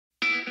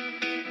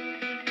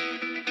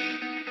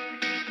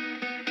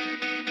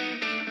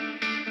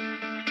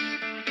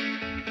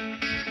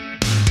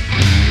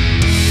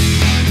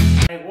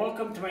Hey,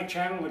 welcome to my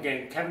channel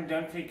again, Kevin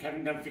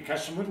Dunphy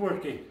Custom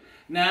Woodworking.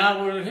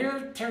 Now we're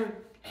here to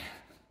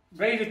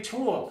rate a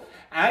tool.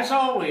 As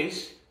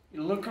always,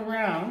 you look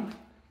around,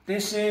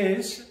 this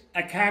is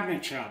a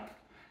cabinet shop.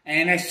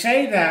 And I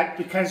say that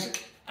because,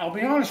 I'll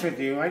be honest with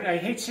you, I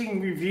hate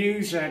seeing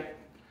reviews at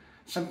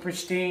some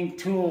pristine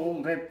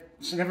tool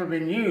that's never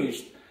been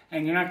used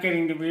and you're not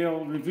getting the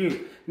real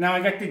review. Now I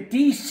got the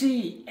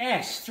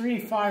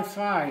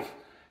DCS335B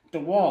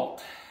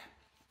DeWalt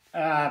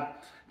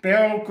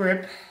Barel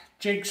Grip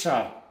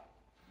Jigsaw.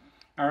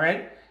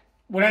 Alright,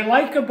 what I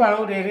like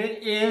about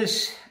it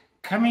is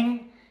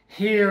coming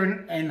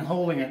here and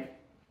holding it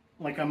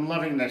like I'm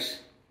loving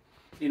this.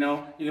 You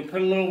know, you can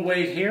put a little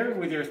weight here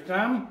with your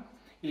thumb.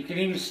 You can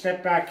even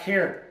step back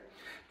here.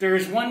 There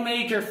is one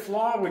major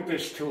flaw with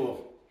this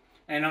tool,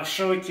 and I'll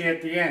show it to you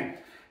at the end.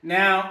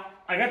 Now,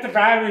 I got the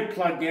battery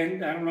plugged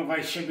in. I don't know if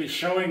I should be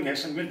showing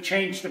this. I'm going to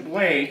change the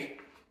blade.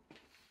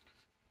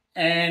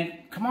 And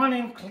come on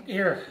in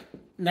here.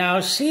 Now,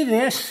 see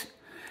this?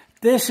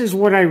 This is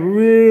what I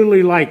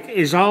really like,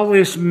 is all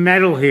this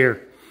metal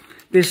here.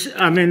 This,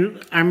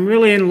 I'm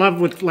really in love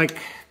with like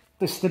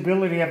the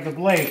stability of the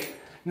blade.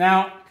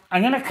 Now,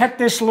 I'm going to cut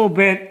this a little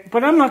bit,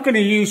 but I'm not going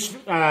to use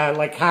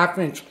like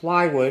 1/2-inch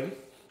plywood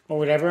or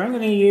whatever. I'm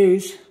going to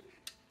use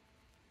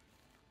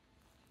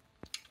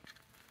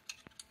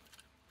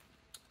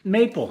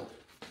maple.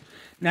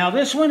 Now,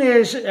 this one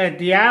is a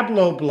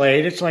Diablo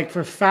blade. It's like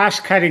for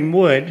fast cutting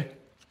wood.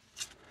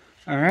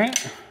 All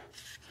right.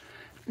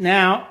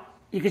 Now,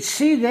 you can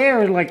see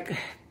there, like,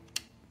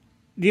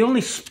 the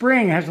only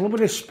spring has a little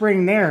bit of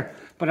spring there,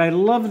 but I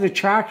love the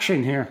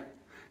traction here.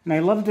 And I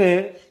love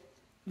the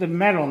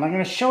metal. And I'm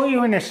going to show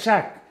you in a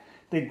sec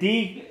the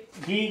D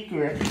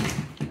grip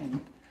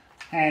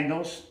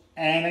handles.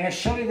 And I'm going to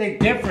show you the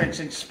difference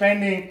in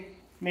spending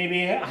maybe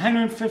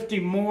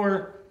 $150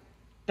 more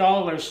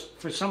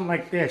for something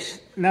like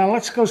this. Now,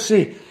 let's go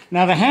see.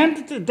 Now,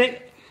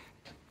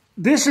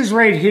 this is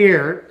right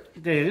here,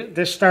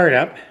 the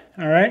startup,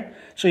 all right?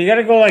 So you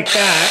got to go like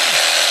that.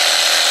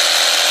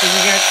 So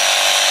you got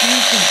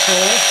speed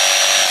control.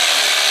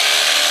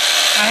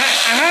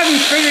 I haven't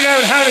figured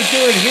out how to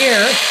do it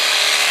here,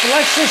 but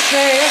let's just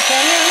say, okay,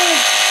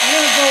 I'm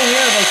gonna go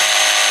here like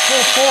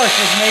full force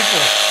with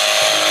maple.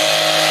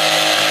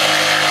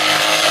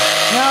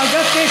 Now I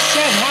got this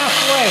set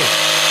halfway.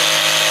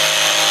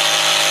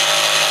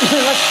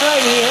 Let's try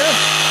here.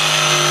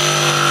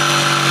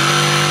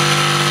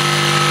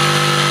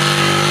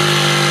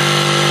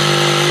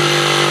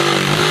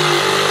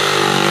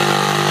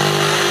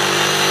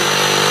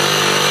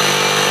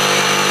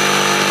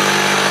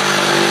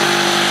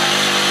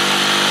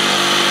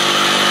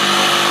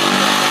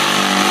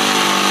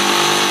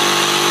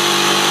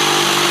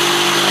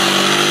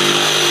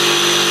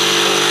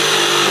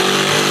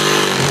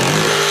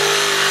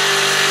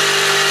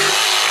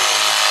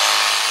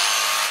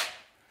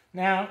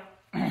 Now,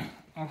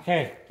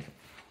 okay,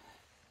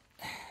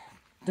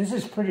 this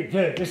is pretty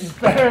good. This is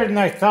better than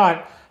I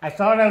thought. I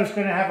thought I was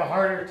going to have a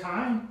harder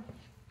time,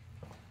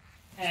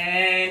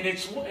 and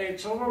it's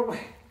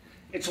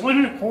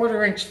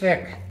 1¼ inch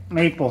thick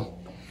maple.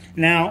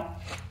 Now,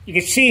 you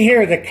can see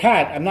here the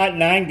cut. I'm not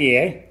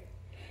 90,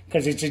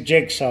 because it's a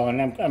jigsaw,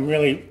 and I'm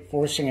really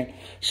forcing it.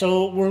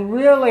 So we're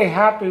really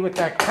happy with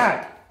that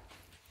cut.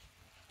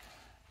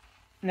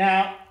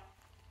 Now,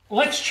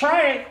 let's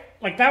try it.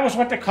 Like, that was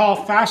what they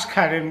call fast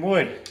cut in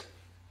wood.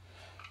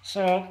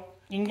 So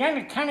you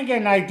can kind of get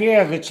an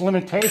idea of its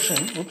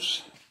limitation.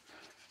 Oops.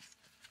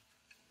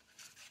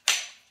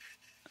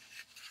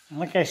 And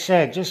like I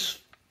said, just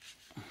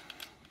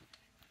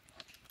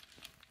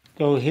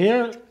go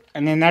here,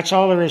 and then that's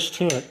all there is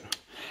to it.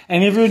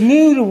 And if you're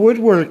new to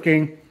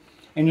woodworking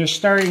and you're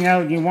starting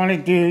out and you want to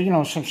do, you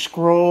know, some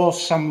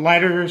scrolls, some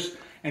letters,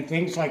 and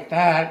things like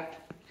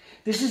that,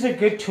 this is a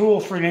good tool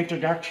for an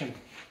introduction.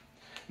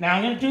 Now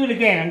I'm going to do it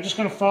again. I'm just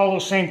going to follow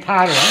the same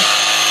pattern.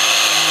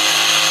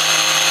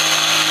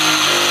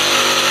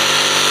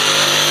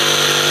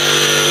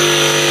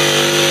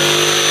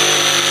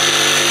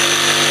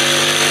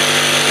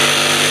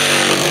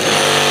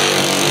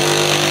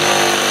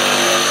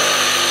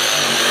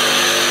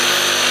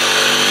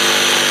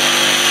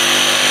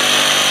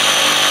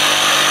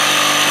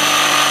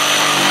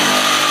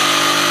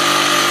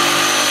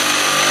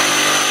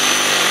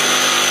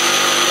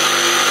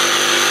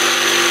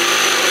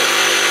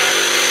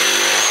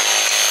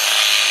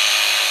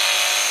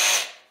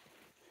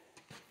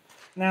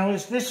 Now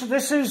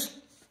this is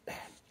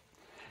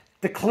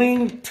the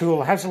clean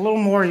tool. It has a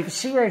little more. You can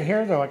see right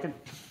here though. I'm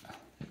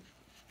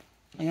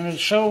going to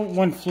show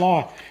one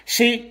flaw.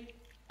 See,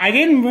 I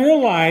didn't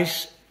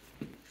realize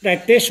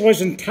that this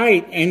wasn't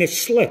tight and it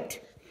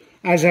slipped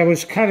as I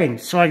was cutting.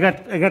 So I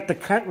got the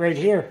cut right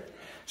here.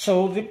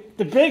 So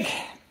the big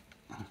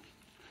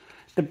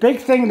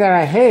thing that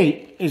I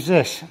hate is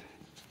this.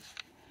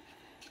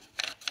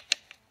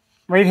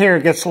 Right here,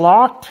 it gets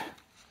locked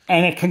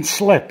and it can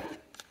slip.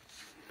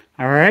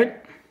 All right.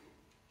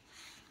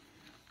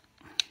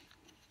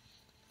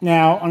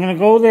 Now, I'm going to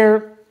go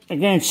there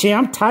again. See,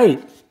 I'm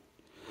tight.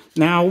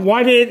 Now,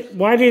 why did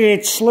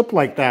it slip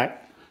like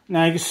that?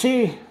 Now you can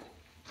see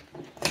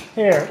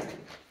here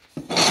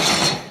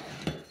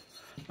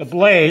the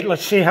blade.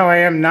 Let's see how I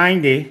am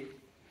 90.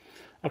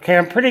 Okay,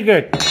 I'm pretty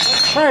good.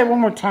 Let's try it one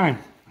more time.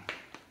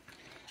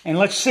 And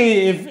let's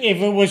see if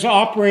it was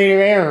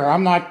operator error.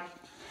 I'm not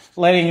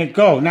letting it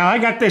go. Now I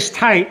got this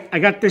tight. I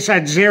got this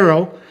at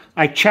 0.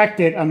 I checked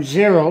it. I'm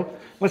 0.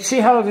 Let's see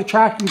how the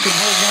tracking can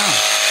hold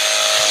now.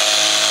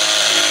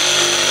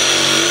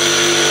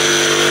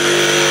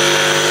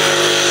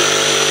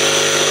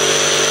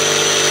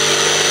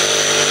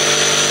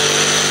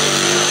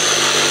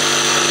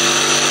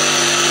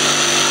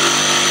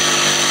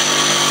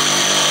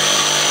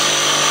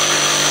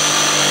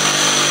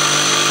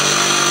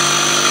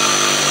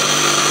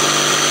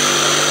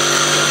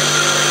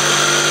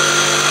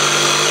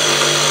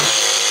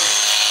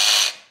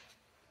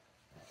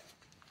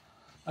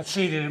 Let's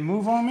see, did it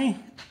move on me?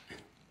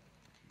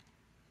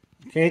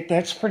 Okay,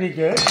 that's pretty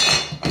good.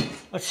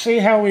 Let's see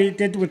how we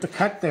did with the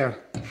cut there.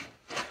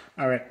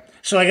 All right,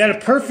 so I got a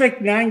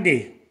perfect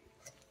 90.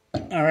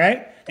 All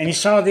right, and you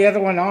saw the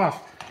other one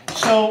off.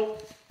 So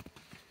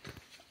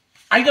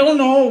I don't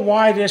know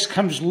why this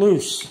comes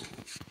loose.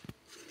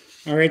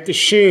 All right, the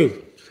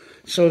shoe.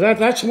 So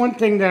that's one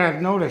thing that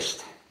I've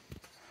noticed.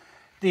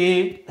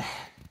 I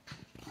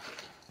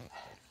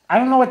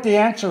don't know what the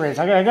answer is.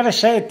 I gotta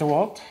say it,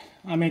 DeWalt.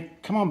 I mean,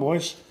 come on,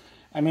 boys.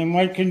 I mean,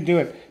 why couldn't do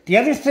it? The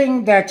other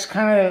thing that's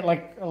kind of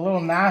like a little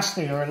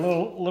nasty or a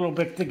little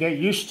bit to get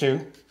used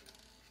to.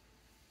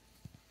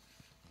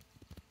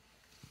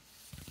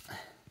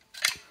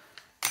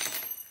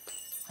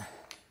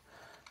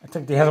 I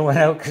took the other one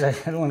out because I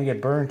don't want to get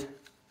burned.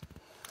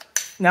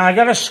 Now I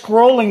got a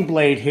scrolling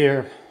blade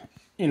here,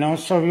 you know.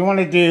 So if you want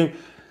to do,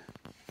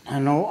 I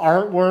don't know,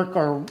 artwork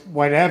or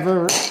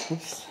whatever.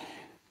 Oops.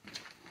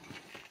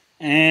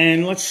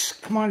 And let's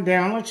come on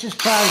down. Let's just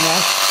try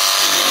that.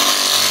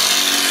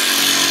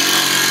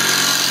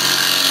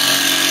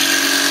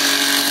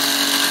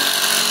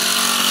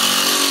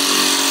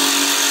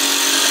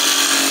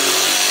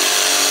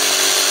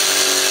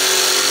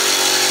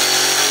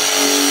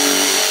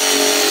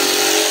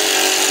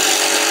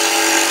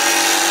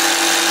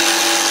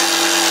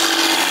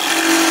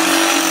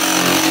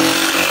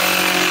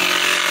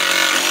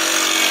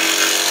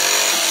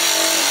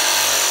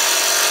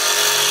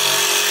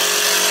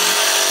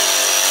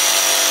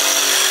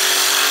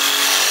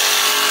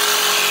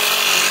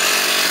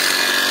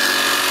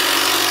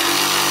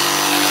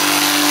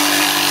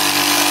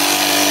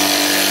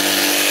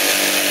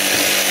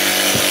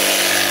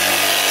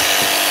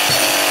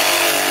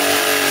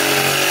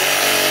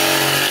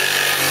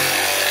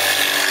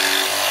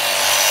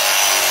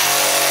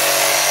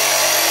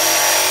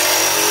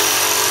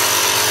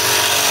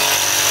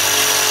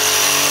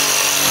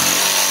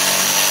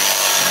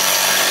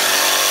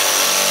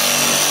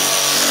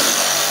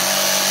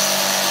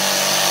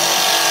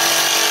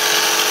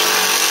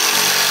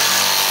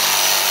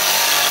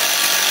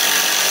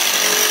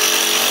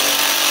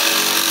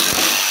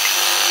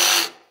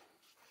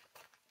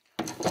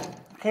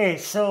 Okay,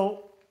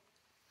 so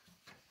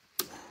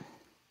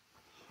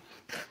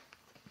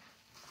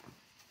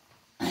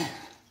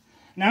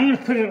now I'm going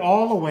to put it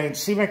all the way and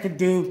see if I could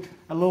do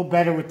a little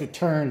better with the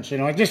turns. You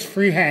know, I just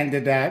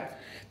freehanded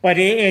that, but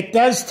it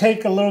does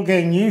take a little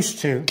getting used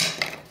to.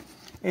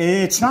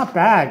 It's not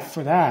bad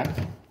for that.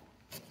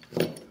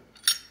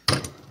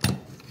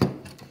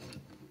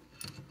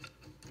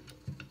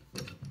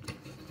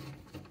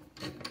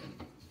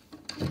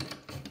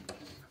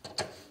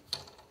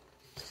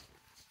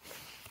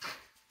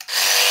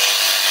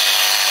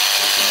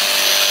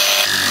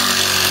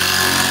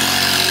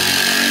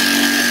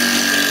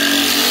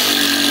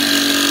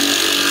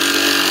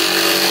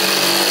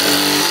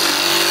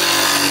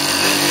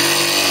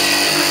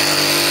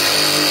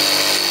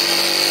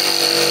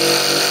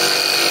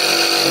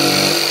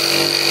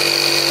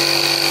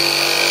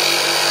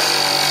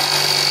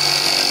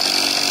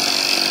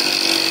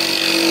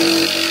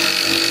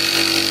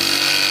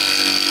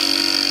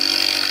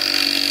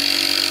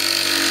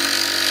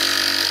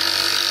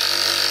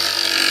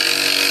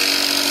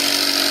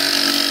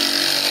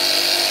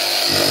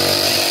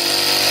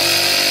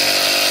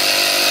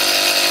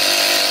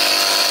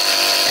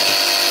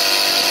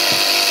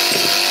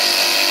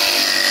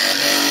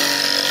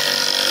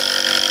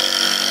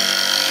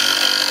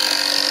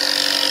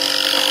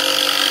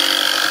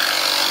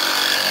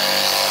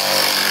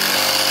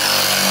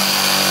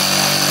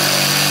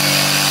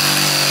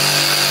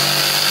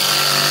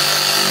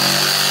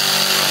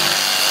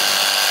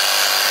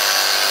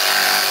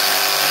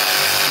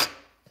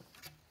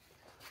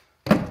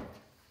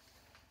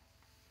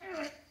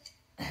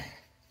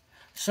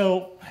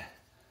 So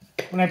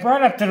when I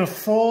brought it up to the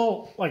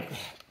full, like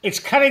it's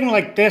cutting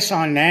like this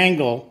on an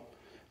angle,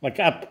 like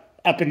up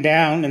and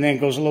down, and then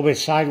goes a little bit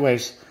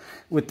sideways.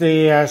 With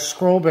the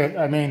scroll bit,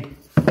 I mean,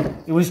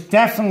 it was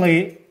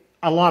definitely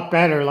a lot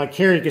better. Like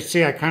here you can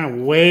see I kind of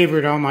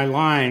wavered on my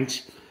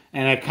lines,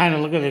 and I kind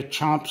of look at the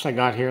chomps I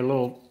got here,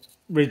 little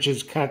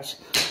ridges, cuts.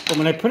 But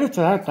when I put it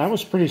to that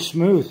was pretty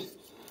smooth.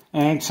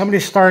 and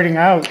somebody's starting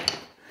out,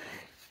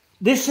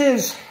 this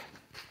is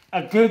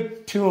a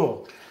good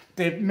tool.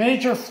 The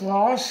major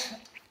flaws,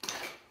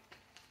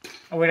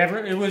 or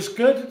whatever, it was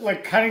good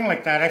like cutting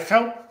like that. I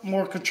felt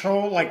more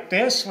control like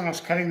this when I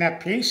was cutting that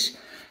piece.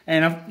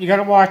 And you got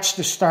to watch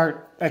the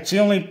start. That's the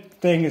only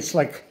thing. It's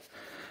like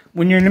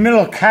when you're in the middle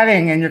of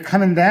cutting and you're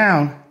coming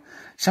down,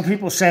 some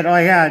people said, oh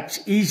yeah, it's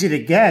easy to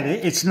get.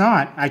 It's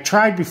not. I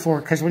tried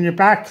before, because when you're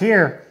back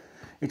here,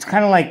 it's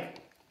kind of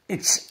like,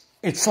 it's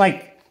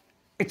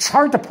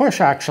hard to push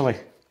actually.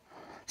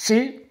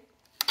 See?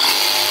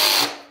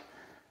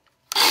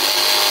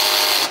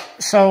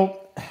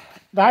 So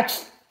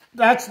that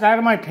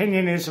in my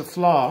opinion is a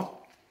flaw.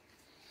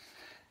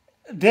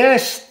 The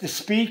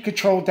speed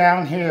control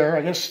down here,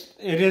 I guess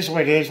it is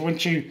what it is.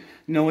 Once you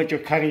know what you're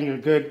cutting, you're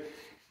good.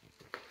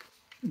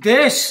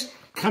 This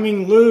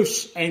coming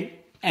loose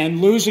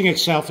and losing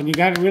itself, and you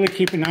got to really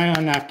keep an eye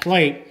on that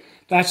plate.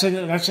 That's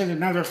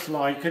another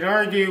flaw. You could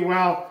argue,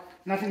 well,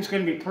 nothing's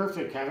going to be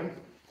perfect, Kevin,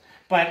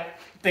 but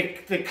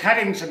the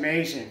cutting's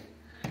amazing.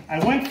 I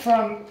went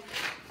from,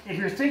 if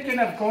you're thinking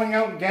of going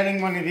out and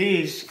getting one of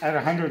these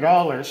at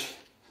 $100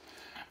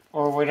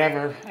 or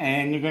whatever,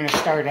 and you're going to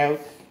start out,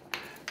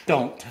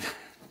 don't.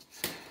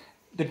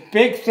 The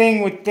big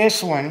thing with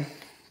this one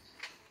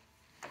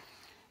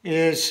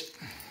is,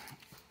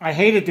 I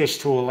hated this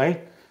tool,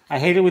 I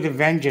hate it with a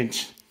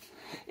vengeance.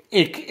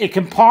 It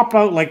can pop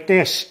out like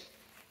this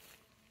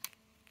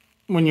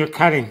when you're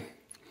cutting.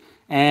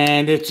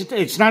 And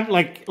it's not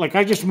like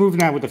I just moved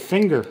that with a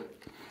finger.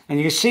 And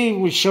you can see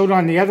we showed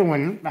on the other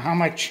one how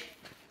much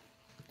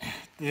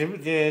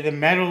the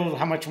metal,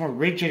 how much more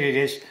rigid it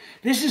is.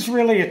 This is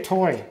really a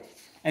toy.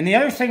 And the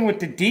other thing with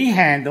the D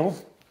handle,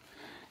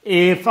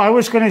 if I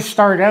was going to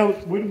start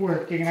out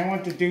woodworking and I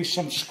want to do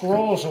some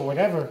scrolls or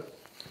whatever,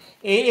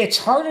 it's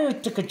harder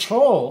to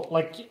control.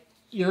 Like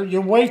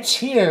your weight's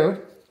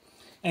here,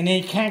 and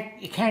then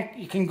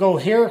you can go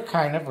here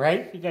kind of,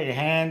 right? You got your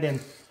hand, and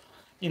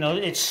you know,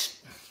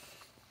 it's,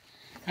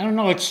 I don't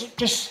know, it's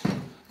just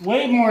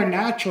way more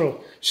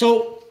natural.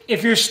 So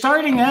if you're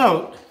starting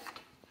out,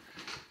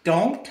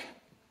 don't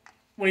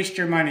waste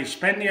your money.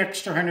 Spend the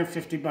extra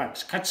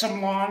 $150. Cut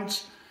some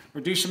lawns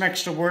or do some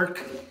extra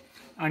work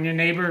on your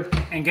neighbor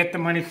and get the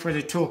money for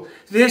the tool.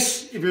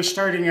 This, if you're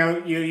starting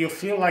out, you'll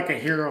feel like a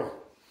hero.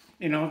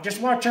 You know, just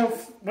watch out.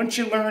 Once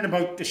you learn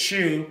about the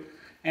shoe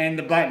and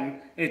the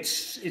button,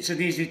 it's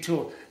an easy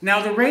tool.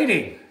 Now the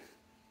rating,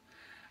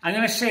 I'm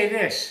going to say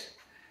this.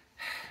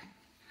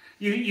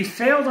 You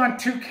failed on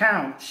 2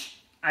 counts.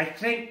 I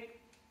think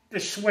the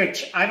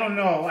switch, I don't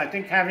know. I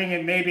think having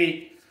it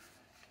maybe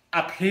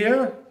up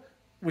here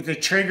with the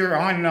trigger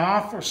on and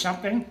off or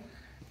something.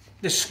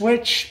 The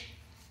switch,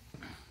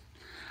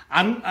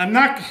 I'm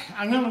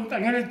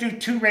gonna do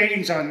 2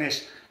 ratings on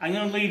this. I'm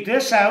gonna leave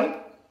this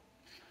out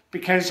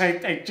because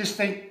I just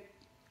think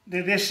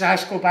that this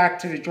has to go back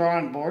to the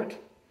drawing board.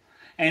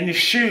 And the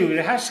shoe,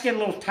 it has to get a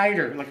little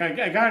tighter. Like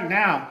I got it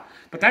now,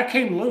 but that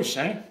came loose,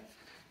 eh?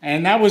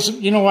 And that was,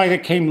 you know why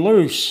that came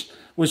loose,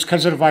 was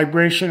because of the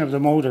vibration of the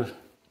motor.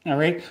 All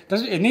right,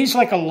 it needs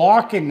like a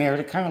lock in there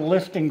to kind of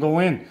lift and go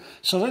in.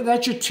 So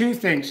that's your 2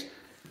 things.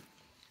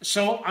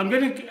 So I'm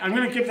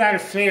gonna give that a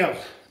fail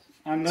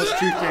on those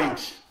 2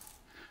 things.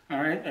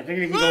 All right, I think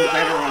it can go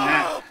better on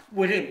that.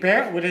 Would it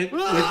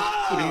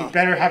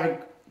better have a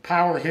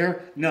power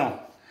here? No,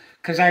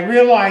 because I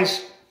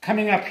realize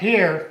coming up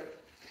here,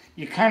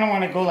 you kind of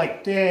want to go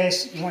like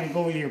this. You want to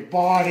go with your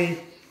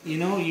body. You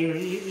know,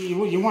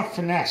 you want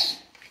finesse.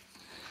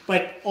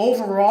 But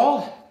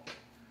overall,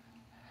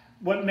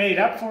 what made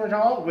up for it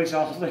all was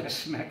all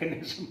this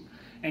mechanism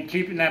and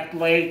keeping that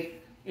blade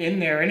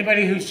in there.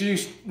 Anybody who's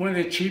used one of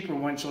the cheaper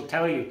ones will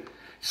tell you.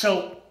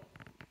 So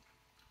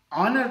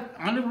on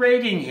a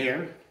rating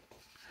here,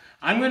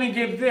 I'm going to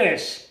give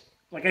this,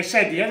 like I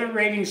said, the other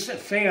ratings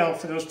fail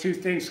for those 2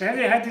 things. I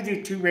had to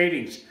do 2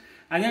 ratings.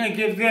 I'm going to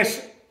give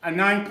this a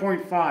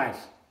 9.5.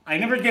 I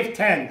never give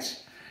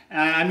 10s.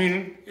 I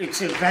mean,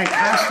 it's a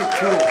fantastic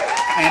tool.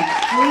 And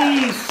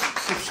please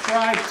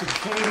subscribe to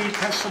KB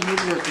Custom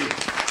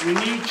Woodworking. We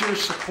need your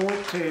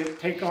support to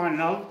take on.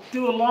 And I'll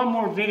do a lot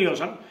more videos.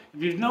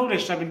 If you've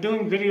noticed, I've been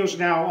doing videos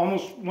now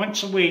almost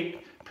once a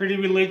week, pretty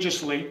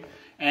religiously,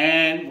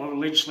 and well,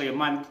 religiously a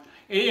month.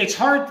 It's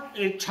hard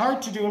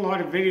to do a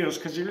lot of videos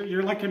because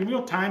you're like in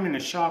real time in the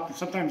shop, and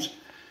sometimes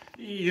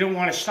you don't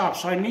want to stop.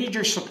 So I need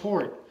your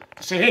support.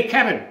 Say, hey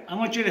Kevin, I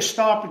want you to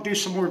stop and do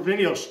some more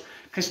videos.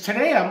 Because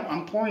today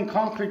I'm pouring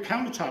concrete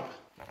countertop.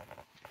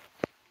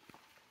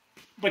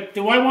 But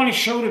do I want to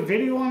show the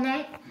video on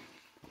that?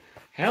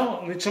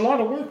 Hell, it's a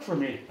lot of work for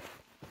me.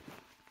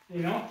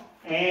 You know?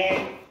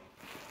 And,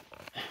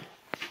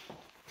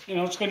 you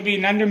know, it's going to be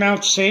an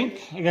undermount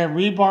sink. I got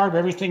rebarb,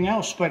 everything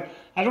else. But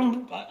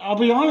I'll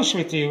be honest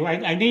with you.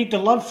 I need the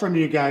love from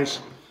you guys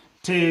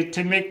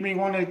to make me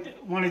want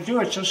to do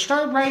it. So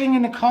start writing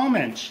in the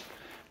comments.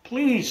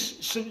 Please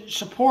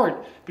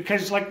support,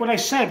 because like what I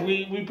said,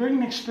 we bring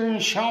an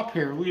experienced shop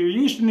here. We're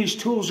using these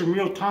tools in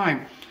real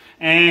time,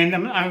 and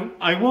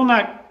I will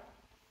not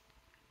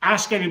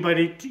ask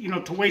anybody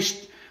to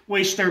waste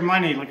waste their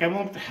money. Like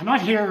I'm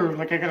not here,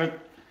 like I got a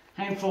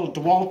handful of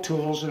DeWalt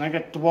tools and I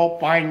got DeWalt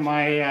buying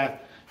my,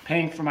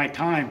 paying for my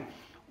time,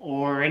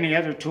 or any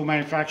other tool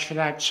manufacturer for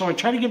that. So I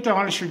try to give the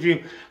honest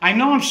review. I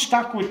know I'm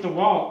stuck with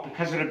DeWalt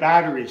because of the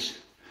batteries.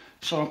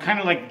 So I'm kind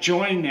of like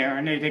joined there,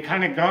 and they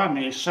kind of got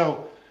me.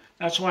 So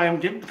that's why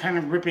I'm kind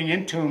of ripping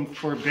into them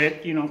for a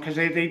bit, you know, because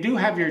they do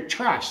have your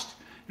trust.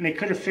 And they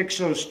could have fixed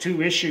those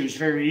two issues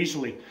very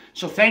easily.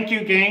 So thank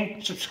you,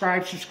 gang.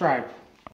 Subscribe.